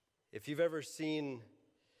If you've ever seen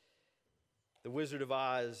The Wizard of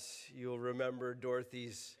Oz, you'll remember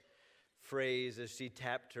Dorothy's phrase as she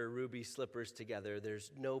tapped her ruby slippers together,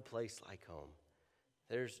 "There's no place like home.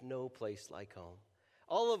 There's no place like home."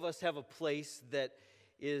 All of us have a place that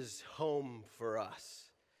is home for us.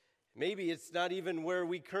 Maybe it's not even where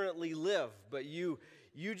we currently live, but you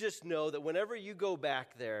just know that whenever you go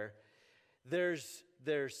back there, there's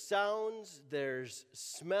sounds, there's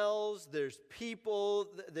smells, there's people,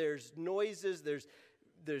 there's noises,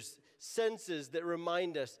 there's senses that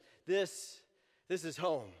remind us this is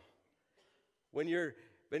home. When you've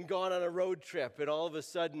been gone on a road trip and all of a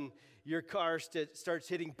sudden your car starts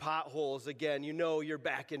hitting potholes again, you know you're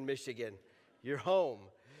back in Michigan. You're home.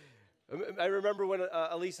 I remember when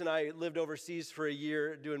Elise and I lived overseas for a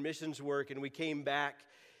year doing missions work, and we came back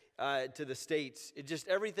to the States.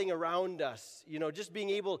 Everything around us,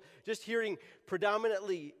 just hearing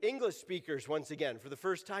predominantly English speakers once again for the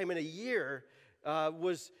first time in a year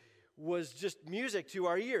was just music to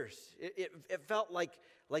our ears. It felt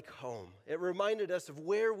like home. It reminded us of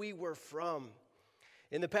where we were from.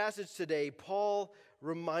 In the passage today, Paul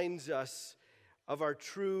reminds us of our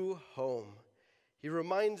true home. He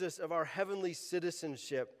reminds us of our heavenly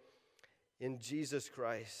citizenship in Jesus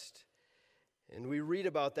Christ. And we read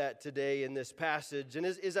about that today in this passage. And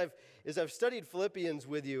as I've studied Philippians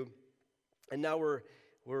with you, and now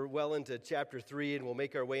we're well into chapter 3, and we'll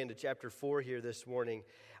make our way into chapter 4 here this morning,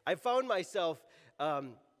 I found myself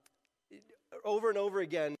over and over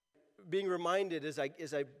again being reminded as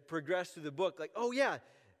I progress through the book, like, oh yeah,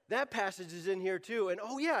 that passage is in here too. And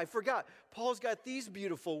oh yeah, I forgot, Paul's got these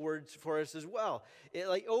beautiful words for us as well.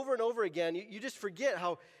 Like over and over again, you just forget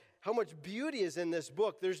how much beauty is in this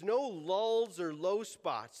book. There's no lulls or low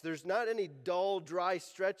spots. There's not any dull, dry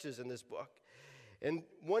stretches in this book. And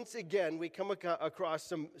once again, we come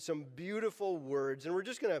across some beautiful words. And we're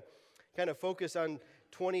just going to kind of focus on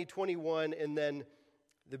 20, 21, and then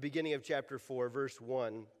the beginning of chapter 4, verse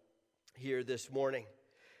 1 here this morning.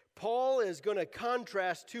 Paul is going to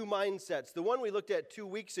contrast two mindsets. The one we looked at 2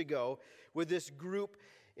 weeks ago with this group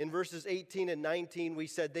in verses 18 and 19, we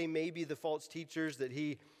said they may be the false teachers that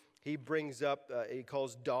he brings up, he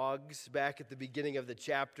calls dogs back at the beginning of the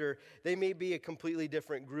chapter. They may be a completely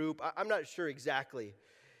different group. I'm not sure exactly.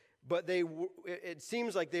 But it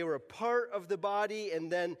seems like they were a part of the body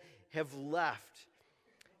and then have left.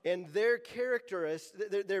 And their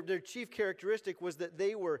chief characteristic was that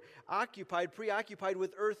they were preoccupied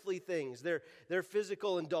with earthly things, their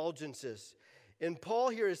physical indulgences. And Paul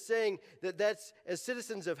here is saying that's as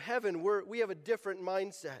citizens of heaven, we have a different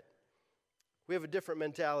mindset. We have a different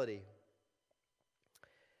mentality.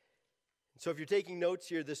 So if you're taking notes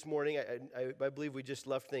here this morning, I believe we just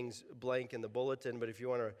left things blank in the bulletin, but if you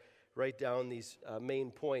want to write down these main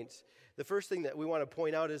points, the first thing that we want to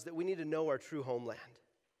point out is that we need to know our true homeland.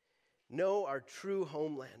 Know our true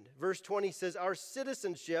homeland. Verse 20 says, our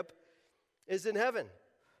citizenship is in heaven.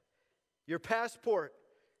 Your passport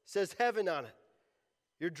says heaven on it.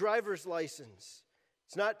 Your driver's license,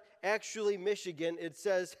 it's not actually Michigan, it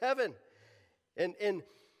says heaven. And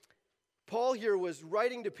Paul here was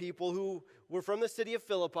writing to people who were from the city of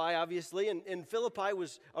Philippi, obviously, and Philippi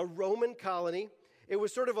was a Roman colony. It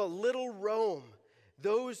was sort of a little Rome.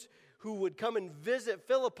 Those who would come and visit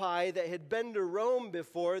Philippi that had been to Rome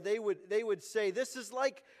before, they would say, this is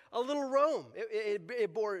like a little Rome.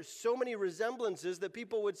 It bore so many resemblances that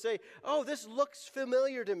people would say, oh, this looks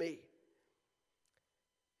familiar to me.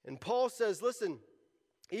 And Paul says, listen,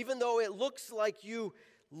 even though it looks like you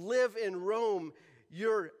live in Rome,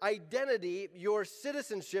 your identity, your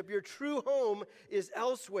citizenship, your true home is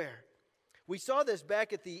elsewhere. We saw this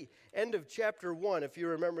back at the end of chapter 1, if you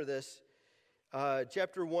remember this.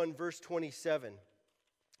 Chapter 1, verse 27,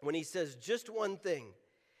 when he says, just one thing,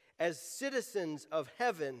 as citizens of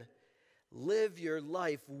heaven, live your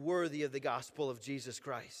life worthy of the gospel of Jesus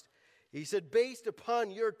Christ. He said, based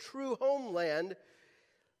upon your true homeland,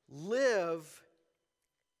 live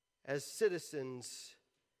as citizens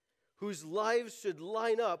whose lives should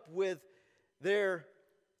line up with their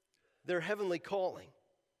heavenly calling.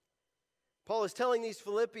 Paul is telling these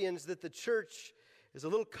Philippians that the church is a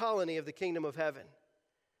little colony of the kingdom of heaven.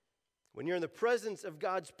 When you're in the presence of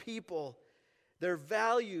God's people, their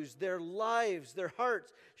values, their lives, their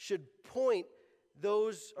hearts should point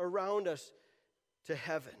those around us to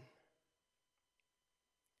heaven.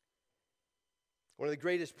 One of the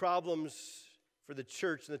greatest problems for the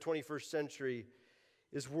church in the 21st century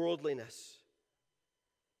is worldliness.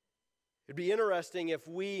 It'd be interesting if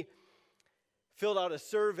we filled out a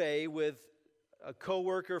survey with a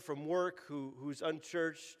coworker from work who's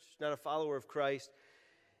unchurched, not a follower of Christ,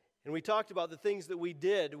 And we talked about the things that we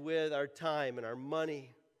did with our time and our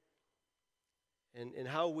money and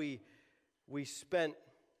how we spent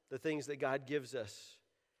the things that God gives us,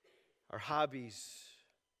 our hobbies,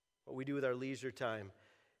 what we do with our leisure time.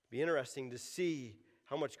 It'd be interesting to see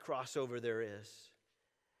how much crossover there is.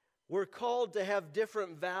 We're called to have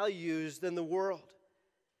different values than the world.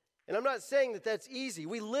 And I'm not saying that that's easy.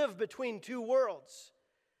 We live between two worlds.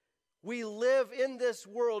 We live in this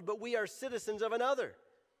world, but we are citizens of another.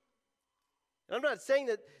 And I'm not saying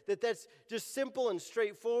that that's just simple and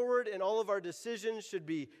straightforward and all of our decisions should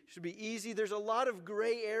be easy. There's a lot of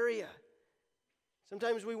gray area.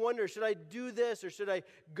 Sometimes we wonder, should I do this or should I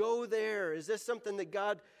go there? Is this something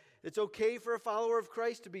that it's okay for a follower of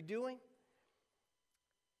Christ to be doing?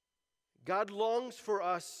 God longs for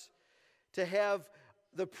us to have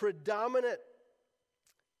the predominant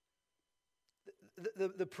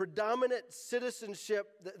citizenship,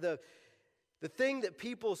 the thing that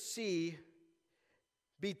people see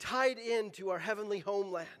be tied into our heavenly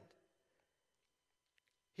homeland.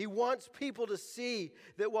 He wants people to see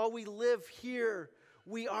that while we live here,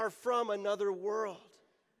 we are from another world.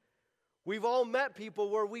 We've all met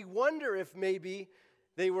people where we wonder if maybe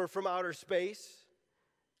they were from outer space.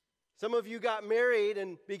 Some of you got married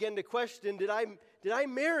and began to question, did I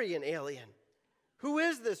marry an alien? Who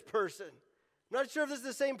is this person? I'm not sure if this is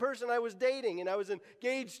the same person I was dating and I was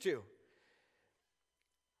engaged to.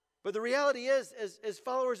 But the reality is, as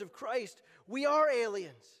followers of Christ, we are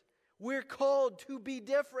aliens. We're called to be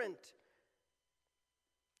different.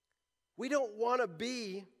 We don't want to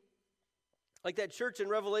be like that church in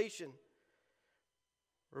Revelation.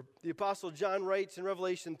 Or the Apostle John writes in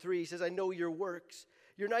Revelation 3, he says, I know your works.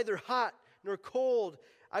 You're neither hot nor cold.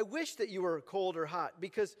 I wish that you were cold or hot,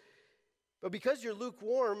 but because you're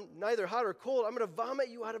lukewarm, neither hot or cold, I'm going to vomit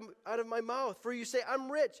you out of my mouth. For you say,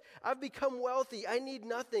 I'm rich, I've become wealthy, I need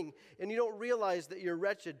nothing. And you don't realize that you're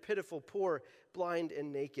wretched, pitiful, poor, blind,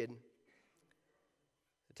 and naked.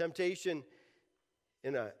 The temptation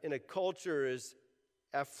in a culture as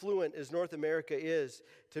affluent as North America is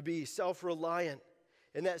to be self-reliant.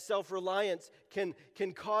 And that self-reliance can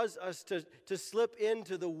cause us to slip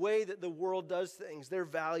into the way that the world does things, their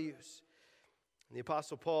values. And the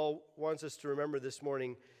Apostle Paul wants us to remember this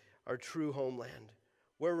morning our true homeland,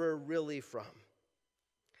 where we're really from.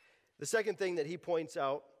 The second thing that he points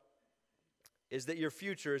out is that your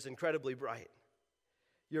future is incredibly bright.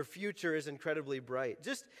 Your future is incredibly bright.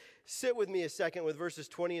 Just sit with me a second with verses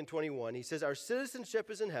 20 and 21. He says, our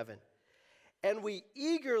citizenship is in heaven, and we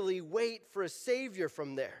eagerly wait for a Savior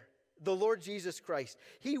from there, the Lord Jesus Christ.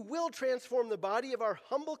 He will transform the body of our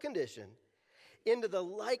humble condition into the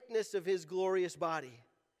likeness of his glorious body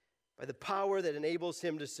by the power that enables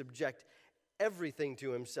him to subject everything to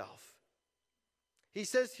himself. He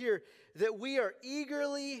says here that we are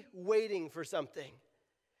eagerly waiting for something.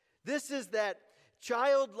 This is that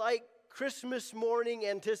childlike Christmas morning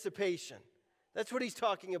anticipation. That's what he's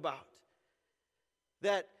talking about.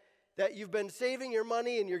 That you've been saving your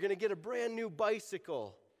money and you're going to get a brand new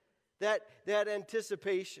bicycle. That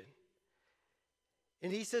anticipation.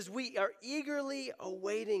 And he says we are eagerly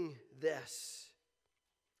awaiting this.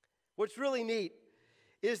 What's really neat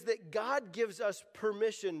is that God gives us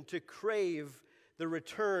permission to crave the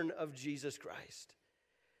return of Jesus Christ.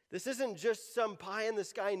 This isn't just some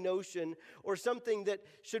pie-in-the-sky notion or something that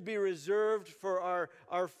should be reserved for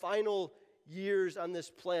our final years on this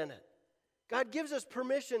planet. God gives us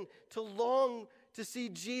permission to long to see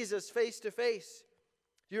Jesus face to face.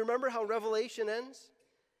 Do you remember how Revelation ends?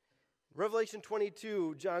 Revelation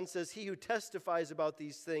 22, John says, he who testifies about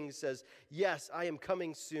these things says, yes, I am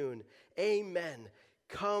coming soon. Amen.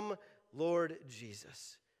 Come, Lord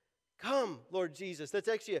Jesus. Come, Lord Jesus. That's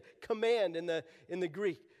actually a command in the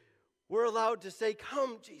Greek. We're allowed to say,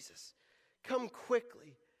 come, Jesus. Come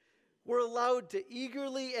quickly. We're allowed to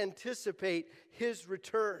eagerly anticipate his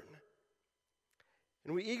return.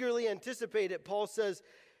 And we eagerly anticipate it, Paul says,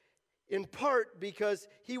 in part because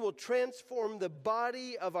he will transform the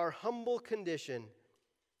body of our humble condition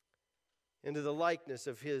into the likeness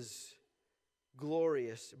of his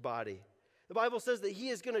glorious body. The Bible says that he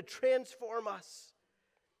is going to transform us.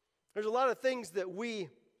 There's a lot of things that we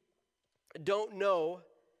don't know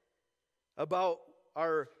about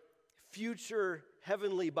our future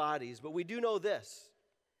heavenly bodies, but we do know this.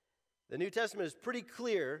 The New Testament is pretty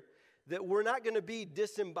clear that we're not going to be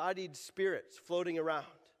disembodied spirits floating around.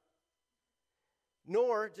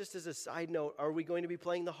 Nor, just as a side note, are we going to be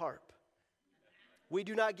playing the harp. We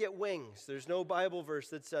do not get wings. There's no Bible verse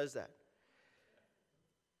that says that.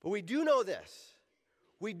 But we do know this.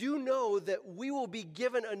 We do know that we will be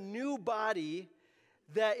given a new body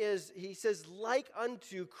that is, he says, like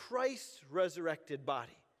unto Christ's resurrected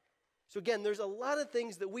body. So again, there's a lot of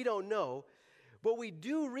things that we don't know, but we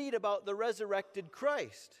do read about the resurrected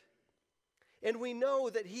Christ. And we know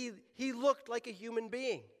that he looked like a human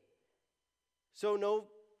being. So no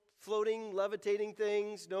floating, levitating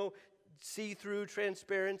things, no see-through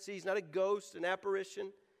transparency. He's not a ghost, an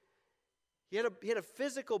apparition. He had a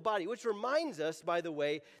physical body, which reminds us, by the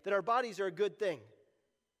way, that our bodies are a good thing.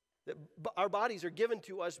 That our bodies are given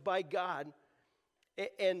to us by God,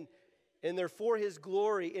 and they're for His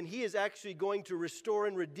glory, and He is actually going to restore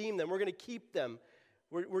and redeem them. We're going to keep them.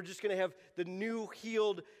 We're just going to have the new,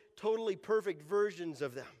 healed, totally perfect versions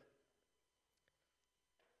of them.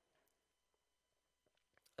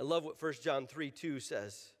 I love what 1 John 3:2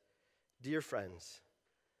 says. Dear friends,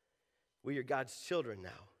 we are God's children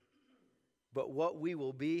now, but what we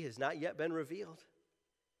will be has not yet been revealed.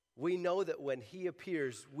 We know that when He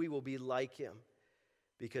appears, we will be like Him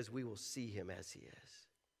because we will see Him as He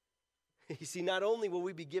is. You see, not only will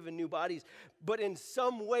we be given new bodies, but in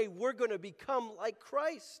some way we're going to become like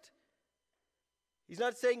Christ. He's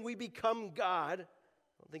not saying we become God. I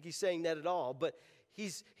don't think He's saying that at all, but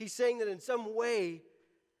He's saying that in some way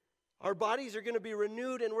our bodies are going to be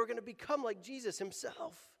renewed and we're going to become like Jesus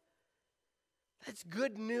Himself. That's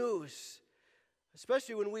good news,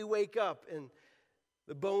 especially when we wake up and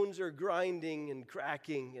the bones are grinding and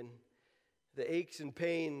cracking and the aches and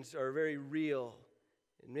pains are very real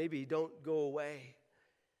and maybe don't go away.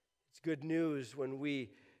 It's good news when we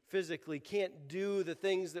physically can't do the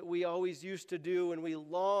things that we always used to do and we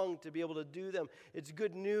long to be able to do them. It's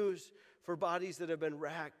good news for bodies that have been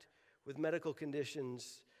racked with medical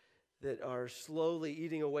conditions that are slowly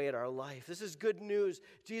eating away at our life. This is good news.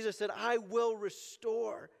 Jesus said, I will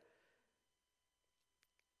restore.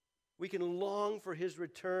 We can long for His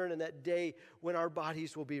return and that day when our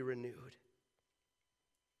bodies will be renewed.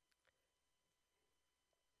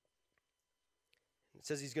 It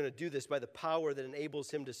says He's going to do this by the power that enables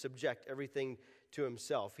Him to subject everything to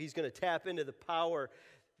Himself. He's going to tap into the power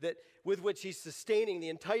with which He's sustaining the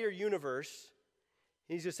entire universe.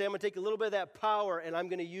 He's going to say, I'm going to take a little bit of that power and I'm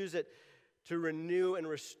going to use it to renew and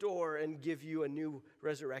restore and give you a new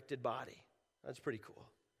resurrected body. That's pretty cool.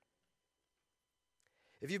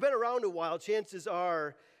 If you've been around a while, chances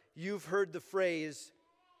are you've heard the phrase,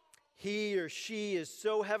 he or she is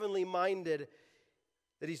so heavenly minded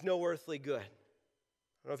that he's no earthly good.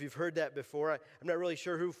 I don't know if you've heard that before. I'm not really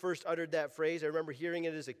sure who first uttered that phrase. I remember hearing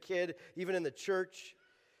it as a kid, even in the church.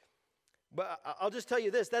 But I'll just tell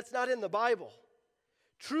you this, that's not in the Bible.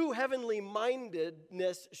 True heavenly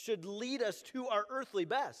mindedness should lead us to our earthly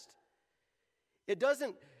best. It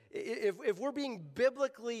doesn't, if we're being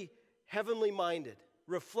biblically heavenly minded,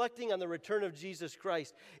 reflecting on the return of Jesus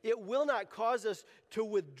Christ, it will not cause us to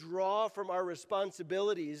withdraw from our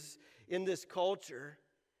responsibilities in this culture,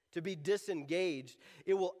 to be disengaged.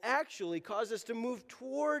 It will actually cause us to move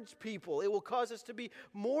towards people. It will cause us to be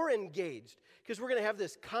more engaged because we're going to have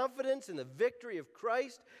this confidence in the victory of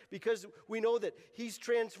Christ because we know that He's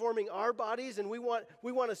transforming our bodies and we want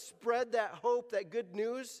to spread that hope, that good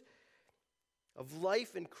news of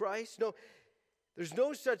life in Christ. No, there's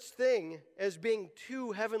no such thing as being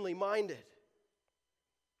too heavenly minded.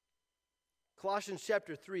 Colossians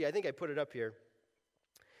chapter 3, I think I put it up here.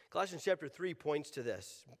 Colossians chapter 3 points to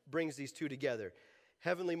this, brings these two together.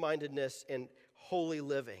 Heavenly mindedness and holy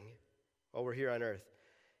living while we're here on earth.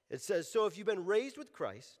 It says, so if you've been raised with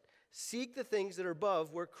Christ, seek the things that are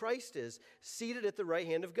above where Christ is, seated at the right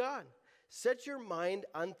hand of God. Set your mind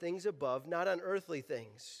on things above, not on earthly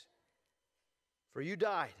things. For you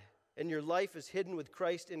died, and your life is hidden with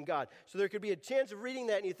Christ in God. So there could be a chance of reading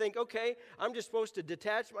that and you think, okay, I'm just supposed to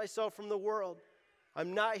detach myself from the world.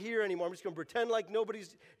 I'm not here anymore. I'm just going to pretend like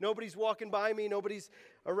nobody's walking by me, nobody's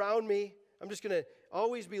around me. I'm just going to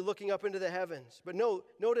always be looking up into the heavens. But no,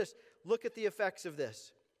 notice, look at the effects of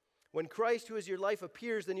this. When Christ, who is your life,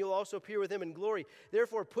 appears, then you'll also appear with Him in glory.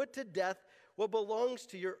 Therefore, put to death what belongs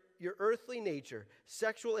to your earthly nature,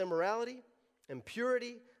 sexual immorality,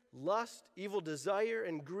 impurity, lust, evil desire,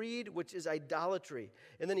 and greed, which is idolatry.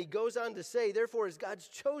 And then he goes on to say, therefore, as God's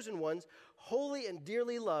chosen ones, holy and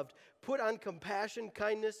dearly loved, put on compassion,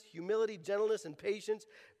 kindness, humility, gentleness, and patience,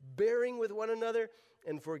 bearing with one another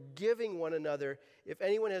and forgiving one another. If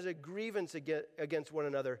anyone has a grievance against one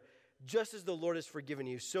another, just as the Lord has forgiven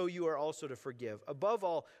you, so you are also to forgive. Above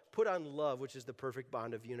all, put on love, which is the perfect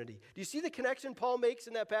bond of unity. Do you see the connection Paul makes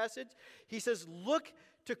in that passage? He says, look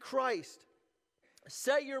to Christ.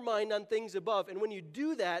 Set your mind on things above. And when you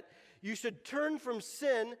do that, you should turn from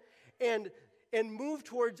sin and move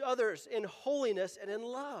towards others in holiness and in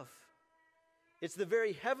love. It's the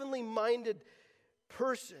very heavenly minded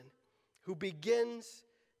person who begins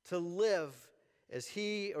to live as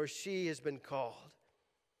he or she has been called.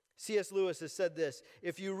 C.S. Lewis has said this: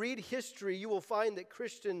 if you read history, you will find that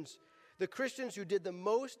the Christians who did the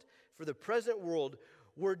most for the present world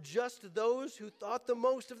were just those who thought the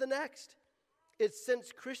most of the next. It's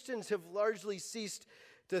since Christians have largely ceased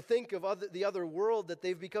to think of the other world that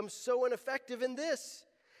they've become so ineffective in this.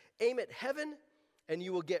 Aim at heaven, and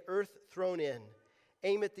you will get earth thrown in.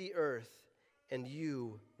 Aim at the earth, and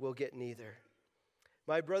you will get neither.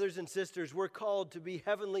 My brothers and sisters, we're called to be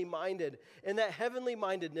heavenly minded, and that heavenly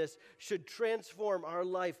mindedness should transform our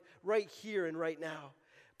life right here and right now.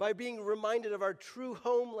 By being reminded of our true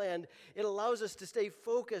homeland, it allows us to stay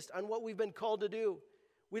focused on what we've been called to do.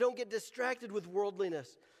 We don't get distracted with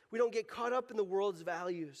worldliness. We don't get caught up in the world's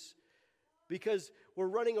values, because we're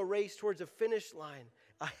running a race towards a finish line,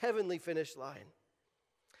 a heavenly finish line.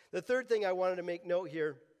 The third thing I wanted to make note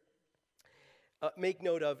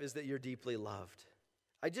of is that you're deeply loved.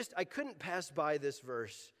 I couldn't pass by this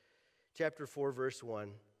verse, chapter 4, verse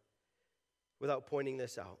 1, without pointing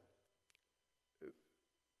this out.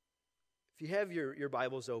 If you have your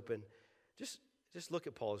Bibles open, just look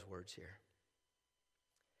at Paul's words here.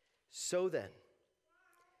 So then,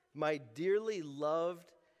 my dearly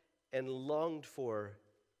loved and longed for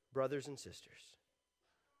brothers and sisters,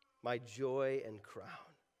 my joy and crown,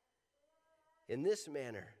 in this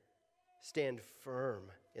manner, stand firm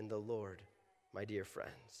in the Lord, my dear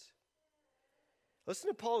friends. Listen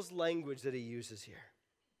to Paul's language that he uses here.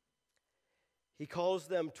 He calls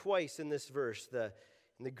them twice in this verse.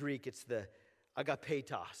 In the Greek, it's the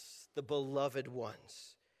agapetos, the beloved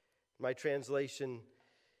ones. My translation,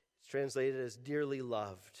 it's translated as dearly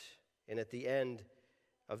loved. And at the end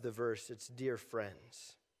of the verse, it's dear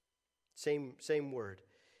friends. Same word.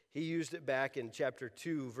 He used it back in chapter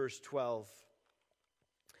 2, verse 12.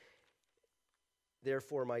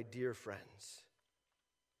 Therefore, my dear friends.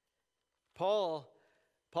 Paul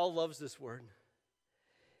loves this word.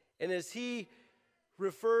 And as he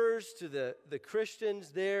refers to the Christians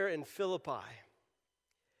there in Philippi,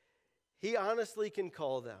 he honestly can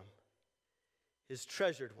call them his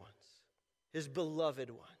treasured ones, his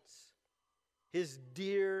beloved ones, his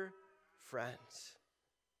dear friends.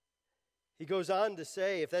 He goes on to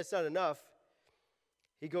say, if that's not enough,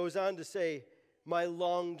 he goes on to say, my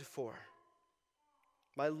longed for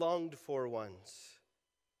ones.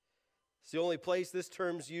 It's the only place this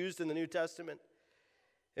term's used in the New Testament.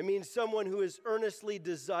 It means someone who is earnestly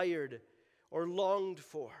desired or longed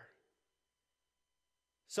for.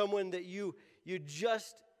 Someone that you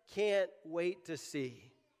just can't wait to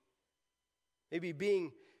see. Maybe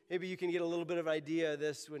you can get a little bit of idea of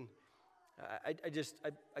this when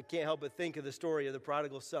I can't help but think of the story of the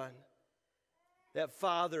prodigal son. That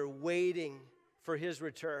father waiting for his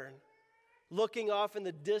return, looking off in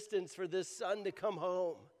the distance for this son to come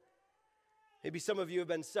home. Maybe some of you have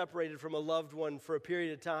been separated from a loved one for a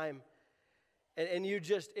period of time, and you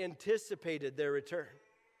just anticipated their return.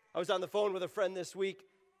 I was on the phone with a friend this week,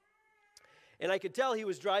 and I could tell he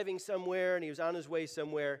was driving somewhere, and he was on his way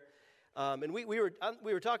somewhere, and we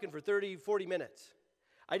were talking for 30, 40 minutes.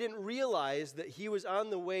 I didn't realize that he was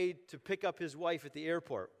on the way to pick up his wife at the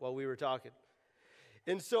airport while we were talking.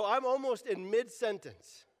 And so I'm almost in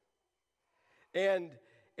mid-sentence, and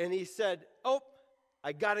he said, oh,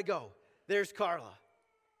 I got to go. There's Carla.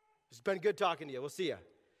 It's been good talking to you. We'll see you.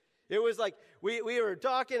 It was like we were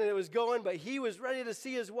talking and it was going, but he was ready to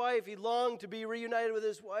see his wife. He longed to be reunited with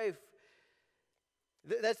his wife.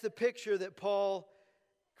 That's the picture that Paul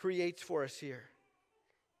creates for us here.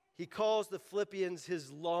 He calls the Philippians his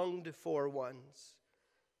longed for ones.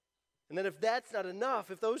 And then if that's not enough,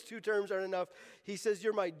 if those two terms aren't enough, he says,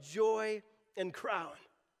 you're my joy and crown.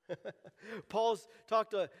 Paul's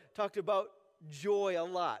talked about joy a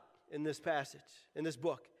lot in this passage, in this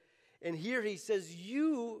book. And here he says,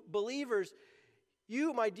 you believers,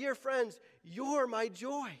 you, my dear friends, you're my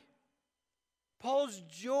joy. Paul's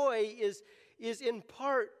joy is in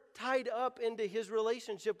part tied up into his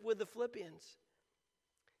relationship with the Philippians.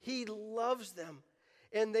 He loves them,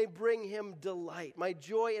 and they bring him delight. My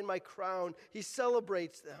joy and my crown, he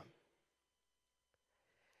celebrates them.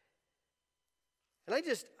 And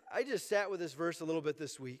I just sat with this verse a little bit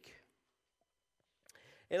this week.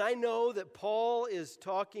 And I know that Paul is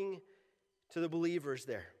talking to the believers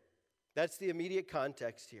there. That's the immediate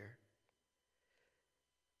context here.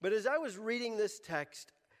 But as I was reading this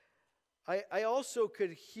text, I also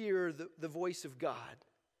could hear the voice of God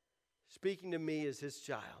speaking to me as his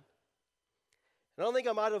child. And I don't think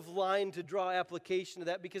I'm out of line to draw application to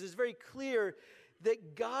that, because it's very clear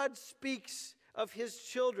that God speaks of his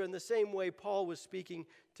children the same way Paul was speaking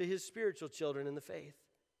to to his spiritual children in the faith.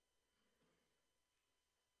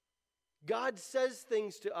 God says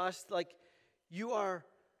things to us like, you are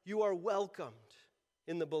welcomed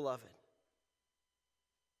in the beloved.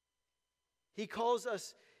 He calls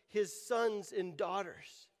us his sons and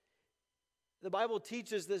daughters. The Bible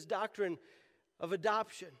teaches this doctrine of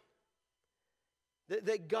adoption.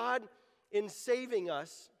 That God, in saving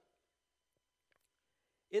us,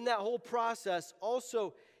 in that whole process,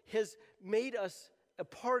 also has made us a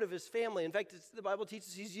part of his family. In fact, the Bible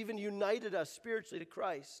teaches he's even united us spiritually to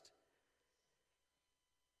Christ.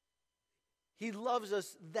 He loves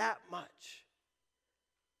us that much.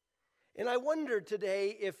 And I wonder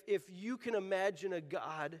today if you can imagine a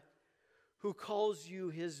God who calls you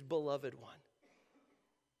his beloved one.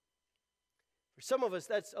 For some of us,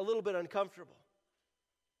 that's a little bit uncomfortable.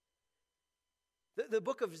 The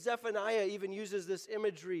book of Zephaniah even uses this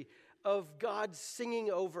imagery of God singing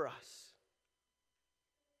over us.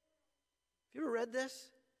 Have you ever read this?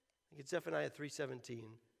 I think it's Zephaniah 3:17.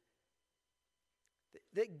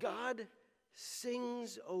 That God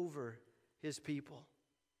sings over his people.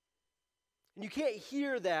 And you can't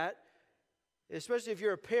hear that, especially if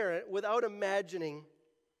you're a parent, without imagining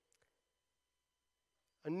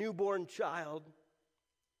a newborn child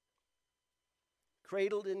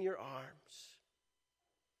cradled in your arms.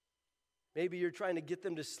 Maybe you're trying to get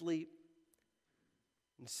them to sleep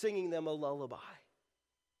and singing them a lullaby.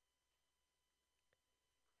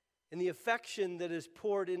 And the affection that is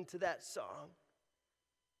poured into that song,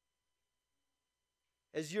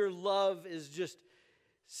 as your love is just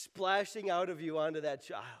splashing out of you onto that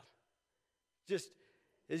child, just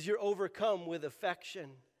as you're overcome with affection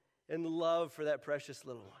and love for that precious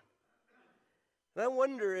little one. And I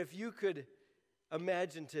wonder if you could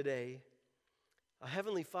imagine today a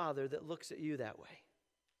heavenly Father that looks at you that way.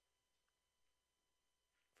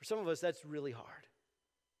 For some of us, that's really hard.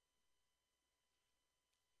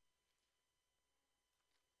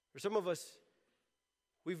 For some of us,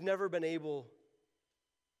 we've never been able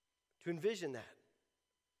to envision that.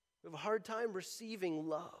 We have a hard time receiving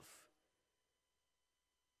love.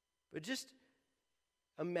 But just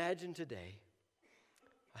imagine today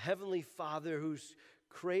a heavenly Father who's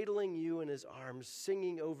cradling you in his arms,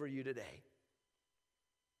 singing over you today.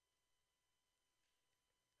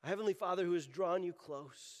 A heavenly Father who has drawn you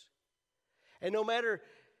close. And no matter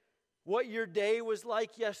what your day was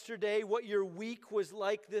like yesterday, what your week was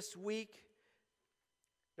like this week,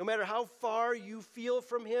 no matter how far you feel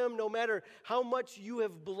from him, no matter how much you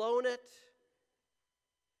have blown it,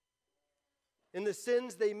 in the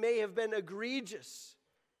sins, they may have been egregious.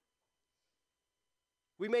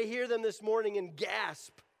 We may hear them this morning and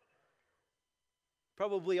gasp.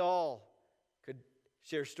 Probably all could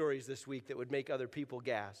share stories this week that would make other people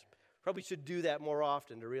gasp. Probably should do that more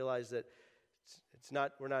often to realize that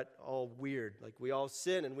we're not all weird. Like, we all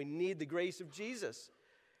sin and we need the grace of Jesus.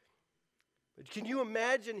 But can you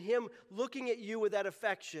imagine him looking at you with that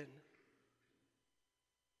affection?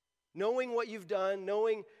 Knowing what you've done,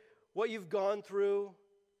 knowing what you've gone through,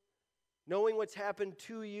 knowing what's happened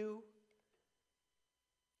to you.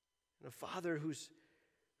 And a Father whose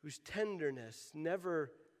tenderness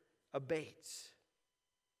never abates.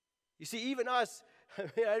 You see, even us,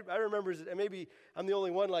 I remember, maybe I'm the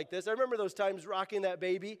only one like this, I remember those times rocking that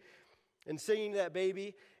baby and singing to that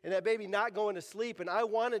baby, and that baby not going to sleep, and I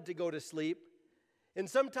wanted to go to sleep. And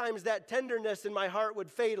sometimes that tenderness in my heart would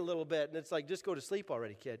fade a little bit, and it's like, just go to sleep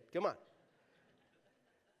already, kid. Come on.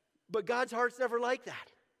 But God's heart's never like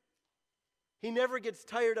that. He never gets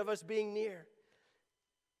tired of us being near.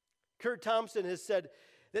 Kurt Thompson has said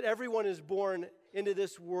that everyone is born into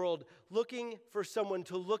this world looking for someone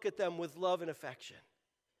to look at them with love and affection.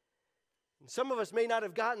 And some of us may not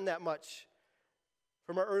have gotten that much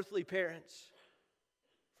from our earthly parents,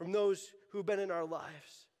 from those who've been in our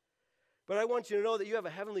lives. But I want you to know that you have a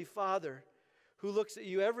heavenly Father who looks at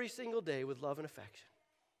you every single day with love and affection.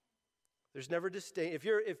 There's never disdain.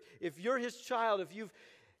 If you're his child, if you've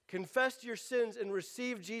confessed your sins and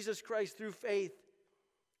received Jesus Christ through faith,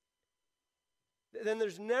 then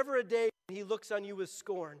there's never a day when he looks on you with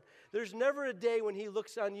scorn. There's never a day when he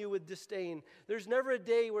looks on you with disdain. There's never a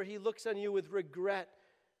day where he looks on you with regret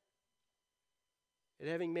at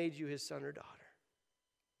having made you his son or daughter.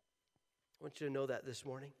 I want you to know that this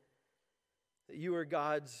morning, that you are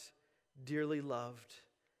God's dearly loved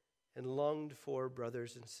and longed for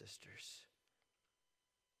brothers and sisters.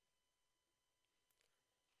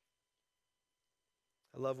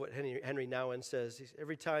 I love what Henry Nouwen says.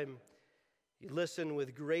 Every time you listen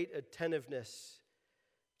with great attentiveness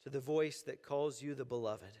to the voice that calls you the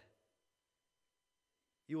beloved,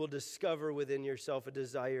 you will discover within yourself a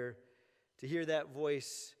desire to hear that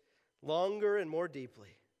voice longer and more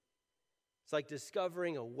deeply. It's like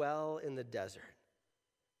discovering a well in the desert.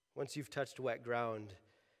 Once you've touched wet ground,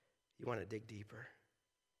 you want to dig deeper.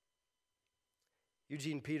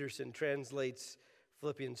 Eugene Peterson translates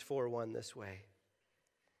Philippians 4:1 this way.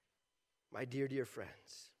 My dear, dear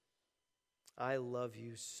friends, I love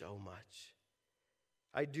you so much.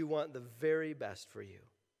 I do want the very best for you.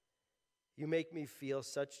 You make me feel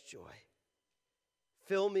such joy.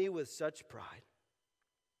 Fill me with such pride.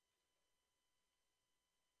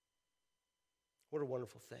 What a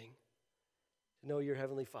wonderful thing to know your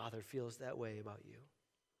Heavenly Father feels that way about you.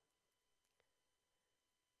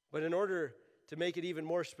 But in order to make it even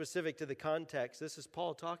more specific to the context, this is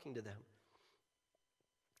Paul talking to them.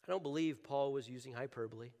 I don't believe Paul was using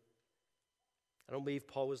hyperbole. I don't believe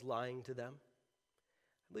Paul was lying to them.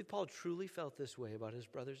 I believe Paul truly felt this way about his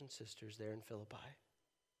brothers and sisters there in Philippi.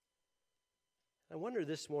 I wonder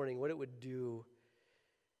this morning what it would do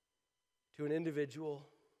to an individual,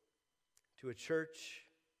 to a church,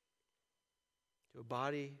 to a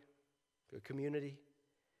body, to a community,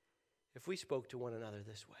 if we spoke to one another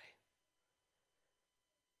this way.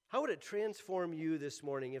 How would it transform you this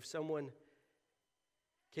morning if someone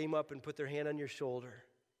came up and put their hand on your shoulder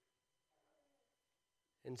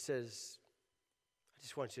and says, I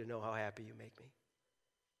just want you to know how happy you make me.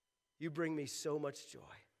 You bring me so much joy.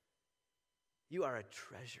 You are a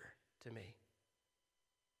treasure to me.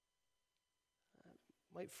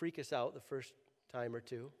 Might freak us out the first time or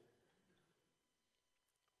two.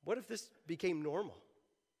 What if this became normal?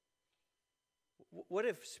 What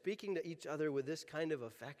if speaking to each other with this kind of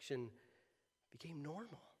affection became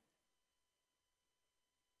normal?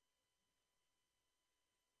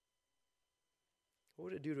 What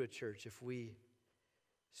would it do to a church if we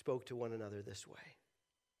spoke to one another this way?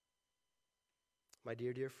 My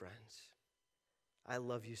dear, dear friends, I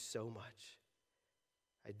love you so much.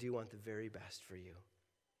 I do want the very best for you.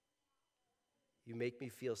 You make me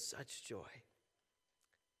feel such joy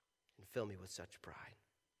and fill me with such pride.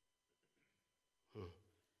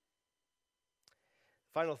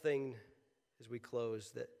 Final thing as we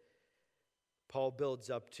close that Paul builds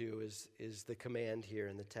up to is the command here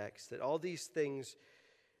in the text, that all these things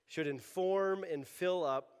should inform and fill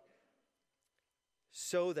up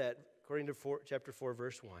so that, according to chapter 4,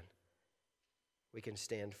 verse 1, we can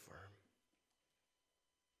stand firm.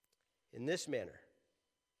 In this manner,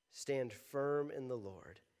 stand firm in the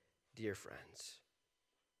Lord, dear friends.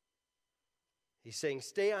 He's saying,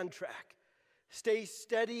 stay on track. Stay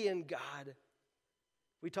steady in God.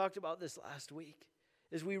 We talked about this last week.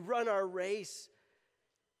 As we run our race,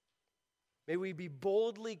 may we be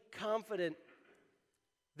boldly confident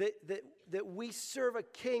that we serve a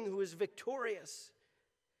King who is victorious.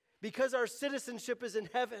 Because our citizenship is in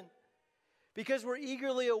heaven. Because we're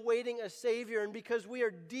eagerly awaiting a Savior. And because we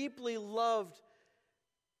are deeply loved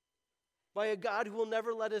by a God who will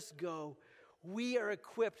never let us go. We are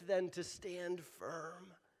equipped then to stand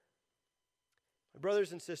firm. My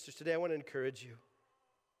brothers and sisters, today I want to encourage you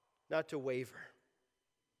not to waver.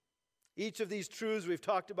 Each of these truths we've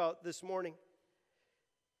talked about this morning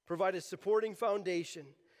provide a supporting foundation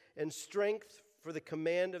and strength for the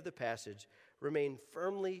command of the passage. Remain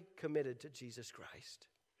firmly committed to Jesus Christ.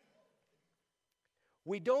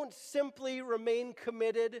 We don't simply remain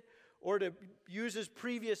committed, or to use his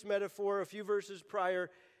previous metaphor a few verses prior,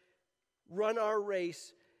 run our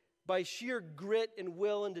race by sheer grit and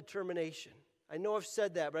will and determination. I know I've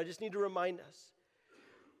said that, but I just need to remind us.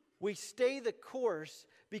 We stay the course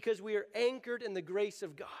because we are anchored in the grace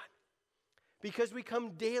of God. Because we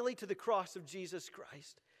come daily to the cross of Jesus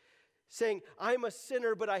Christ, saying, I'm a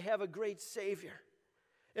sinner, but I have a great Savior.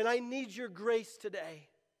 And I need your grace today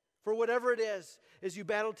for whatever it is, as you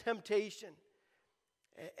battle temptation,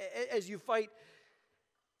 as you fight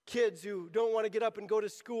kids who don't want to get up and go to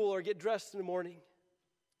school or get dressed in the morning,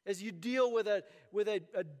 as you deal with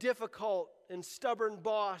a difficult and stubborn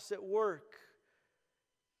boss at work,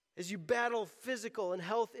 as you battle physical and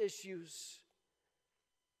health issues,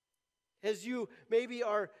 as you maybe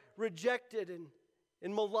are rejected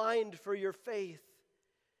and maligned for your faith,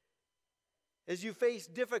 as you face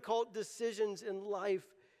difficult decisions in life,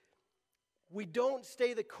 we don't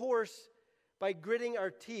stay the course by gritting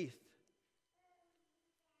our teeth.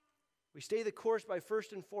 We stay the course by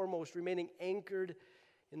first and foremost remaining anchored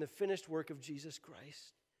in the finished work of Jesus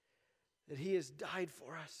Christ. That he has died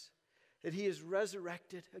for us. That he is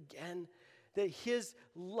resurrected again. That his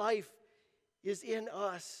life is in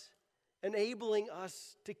us, enabling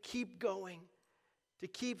us to keep going, to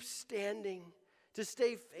keep standing, to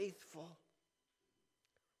stay faithful.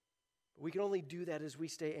 We can only do that as we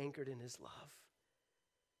stay anchored in his love.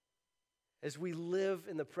 as we live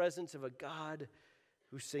in the presence of a God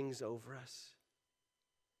who sings over us.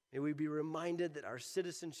 May we be reminded that our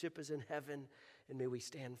citizenship is in heaven, and may we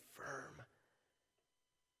stand firm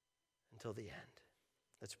until the end.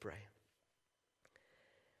 Let's pray.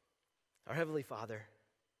 Our Heavenly Father,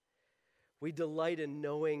 we delight in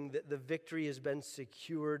knowing that the victory has been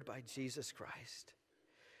secured by Jesus Christ.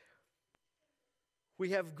 We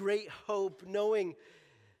have great hope knowing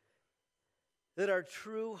that our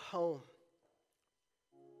true home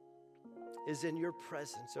is in your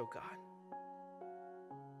presence, oh God.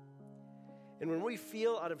 And when we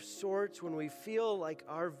feel out of sorts, when we feel like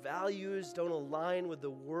our values don't align with the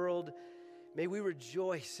world, may we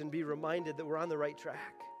rejoice and be reminded that we're on the right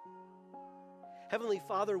track. Heavenly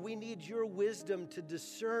Father, we need your wisdom to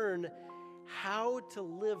discern how to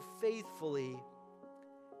live faithfully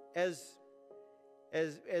as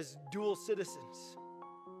dual citizens,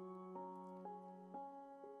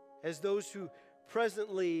 as those who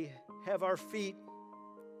presently have our feet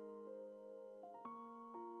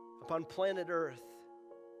upon planet Earth,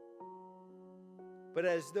 but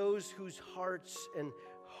as those whose hearts and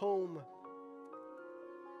home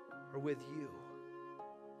are with you.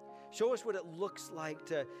 Show us what it looks like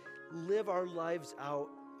to live our lives out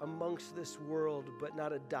amongst this world, but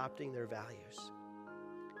not adopting their values.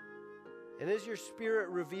 And as your Spirit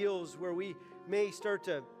reveals where we may start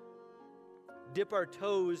to dip our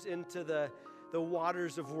toes into the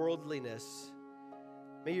waters of worldliness,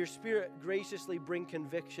 may your Spirit graciously bring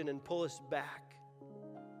conviction and pull us back.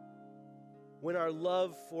 When our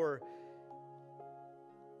love for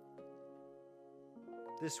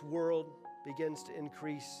this world begins to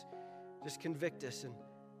increase, just convict us and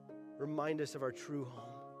remind us of our true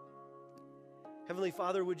home. Heavenly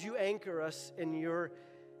Father, would you anchor us in your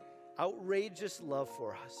outrageous love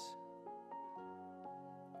for us?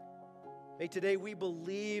 May today we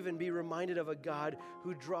believe and be reminded of a God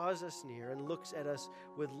who draws us near and looks at us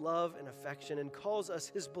with love and affection and calls us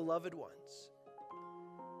his beloved ones.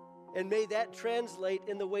 And may that translate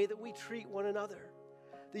in the way that we treat one another,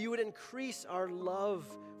 that you would increase our love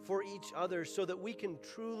for each other so that we can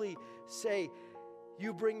truly say,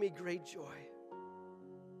 you bring me great joy.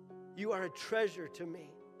 You are a treasure to me.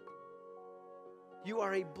 You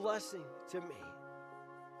are a blessing to me.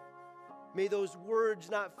 May those words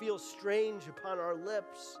not feel strange upon our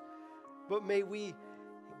lips, but may we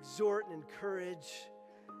exhort and encourage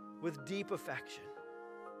with deep affection.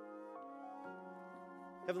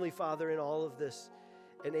 Heavenly Father, in all of this,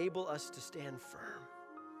 enable us to stand firm.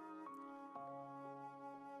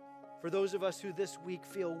 For those of us who this week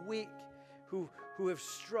feel weak, who have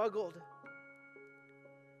struggled,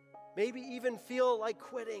 maybe even feel like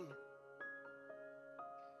quitting,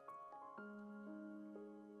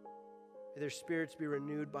 may their spirits be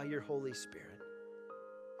renewed by your Holy Spirit.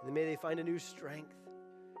 And may they find a new strength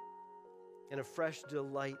and a fresh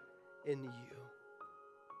delight in you.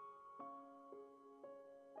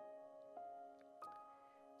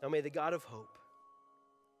 Now may the God of hope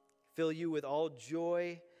fill you with all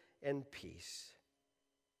joy and peace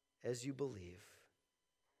as you believe,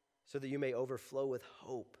 so that you may overflow with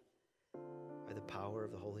hope by the power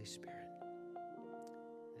of the Holy Spirit.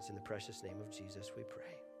 It's in the precious name of Jesus we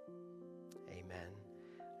pray. Amen.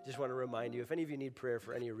 I just want to remind you, if any of you need prayer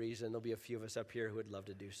for any reason, there'll be a few of us up here who would love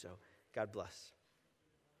to do so. God bless.